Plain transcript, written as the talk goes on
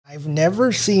I've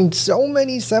never seen so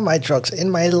many semi-trucks in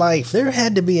my life. There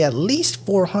had to be at least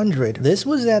 400. This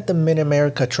was at the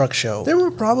Mid-America Truck Show. There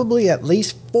were probably at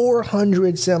least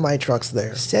 400 semi-trucks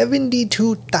there.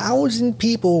 72,000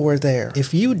 people were there.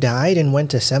 If you died and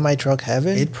went to semi-truck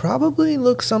heaven, it probably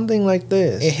looked something like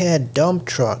this. It had dump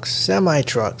trucks,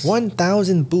 semi-trucks,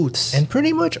 1,000 booths, and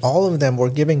pretty much all of them were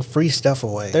giving free stuff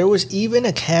away. There was even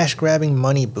a cash-grabbing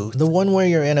money booth. The one where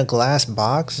you're in a glass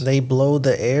box, they blow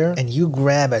the air, and you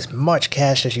grab as much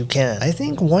cash as you can. I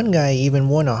think one guy even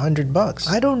won $100.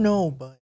 I don't know, but